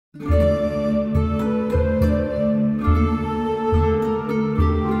The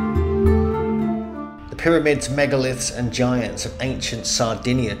Pyramids, Megaliths and Giants of Ancient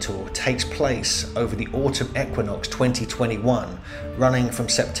Sardinia Tour takes place over the autumn equinox 2021, running from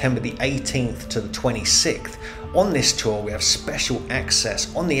September the 18th to the 26th. On this tour we have special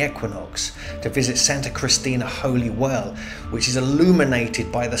access on the equinox to visit Santa Cristina Holy Well, which is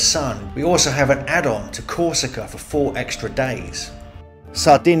illuminated by the sun. We also have an add-on to Corsica for 4 extra days.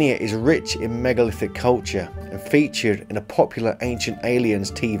 Sardinia is rich in megalithic culture and featured in a popular Ancient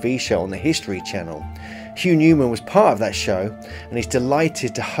Aliens TV show on the History Channel. Hugh Newman was part of that show and is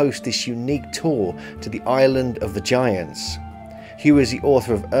delighted to host this unique tour to the island of the Giants. Hugh is the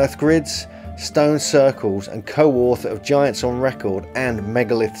author of Earth Grids, Stone Circles and co-author of Giants on Record and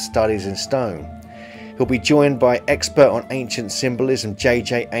Megalith Studies in Stone. He'll be joined by expert on ancient symbolism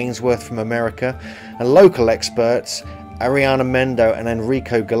JJ Ainsworth from America and local experts Ariana Mendo and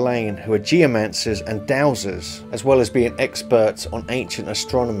Enrico Gallane, who are geomancers and dowsers, as well as being experts on ancient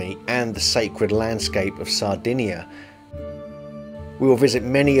astronomy and the sacred landscape of Sardinia. We will visit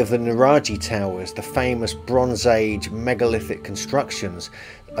many of the Nuraghi towers, the famous Bronze Age megalithic constructions.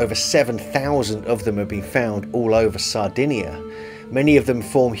 Over 7,000 of them have been found all over Sardinia. Many of them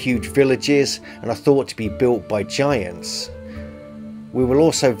form huge villages and are thought to be built by giants. We will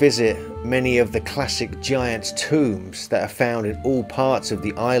also visit many of the classic giants' tombs that are found in all parts of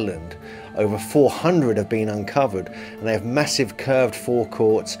the island. Over 400 have been uncovered and they have massive curved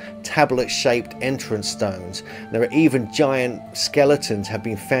forecourts, tablet-shaped entrance stones. There are even giant skeletons have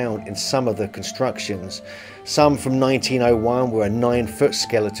been found in some of the constructions. Some from 1901 where a 9-foot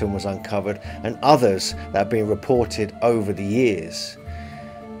skeleton was uncovered, and others that have been reported over the years.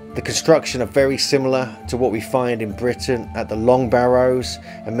 The construction are very similar to what we find in Britain at the Long Barrows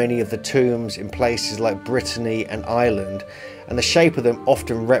and many of the tombs in places like Brittany and Ireland, and the shape of them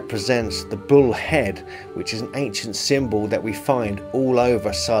often represents the bull head, which is an ancient symbol that we find all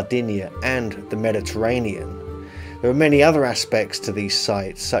over Sardinia and the Mediterranean. There are many other aspects to these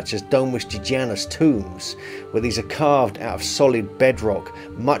sites, such as Domus de Janus tombs, where these are carved out of solid bedrock,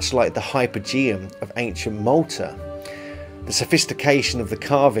 much like the Hypogeum of ancient Malta. The sophistication of the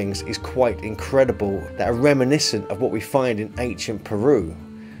carvings is quite incredible, that are reminiscent of what we find in ancient Peru.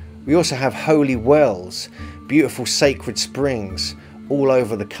 We also have holy wells, beautiful sacred springs all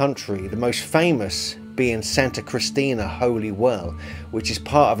over the country, the most famous being Santa Cristina Holy Well, which is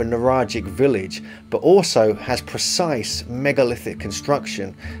part of a Nuraghic village but also has precise megalithic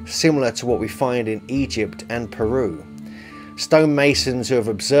construction similar to what we find in Egypt and Peru. Stonemasons who have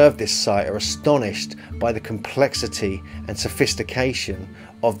observed this site are astonished by the complexity and sophistication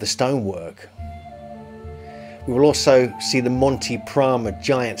of the stonework. We will also see the Monte Prama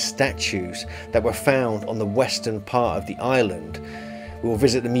giant statues that were found on the western part of the island. We will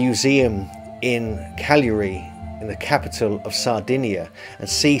visit the museum in Cagliari, in the capital of Sardinia, and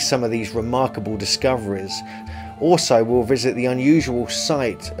see some of these remarkable discoveries. Also, we'll visit the unusual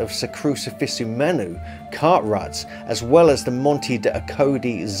site of Sir Crucifissum Manu cart ruts, as well as the Monte de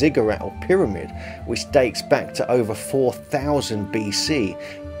Accodi ziggurat or pyramid, which dates back to over 4000 BC,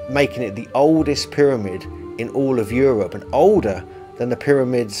 making it the oldest pyramid in all of Europe and older than the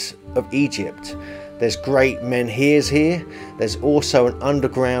pyramids of Egypt. There's great menhirs here. There's also an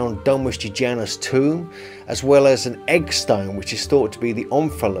underground Domus de Janus tomb, as well as an egg stone which is thought to be the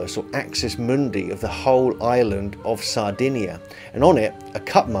omphalos or axis mundi of the whole island of Sardinia, and on it are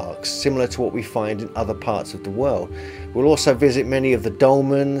cut marks similar to what we find in other parts of the world. We'll also visit many of the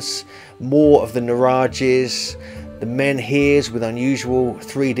dolmens, more of the Nuraghis, the menhirs with unusual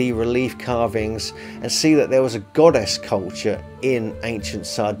 3D relief carvings, and see that there was a goddess culture in ancient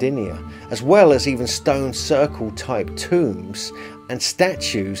Sardinia, as well as even stone circle type tombs and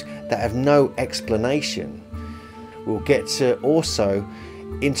statues that have no explanation. We'll get to also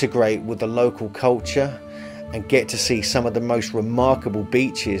integrate with the local culture and get to see some of the most remarkable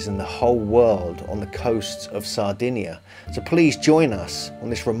beaches in the whole world on the coasts of Sardinia. So please join us on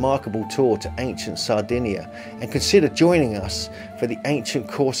this remarkable tour to ancient Sardinia, and consider joining us for the Ancient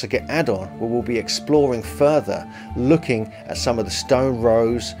Corsica add-on, where we'll be exploring further, looking at some of the stone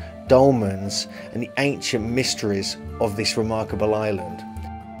rows, dolmens and the ancient mysteries of this remarkable island.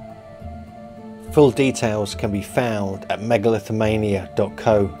 Full details can be found at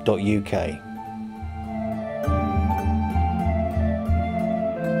megalithomania.co.uk.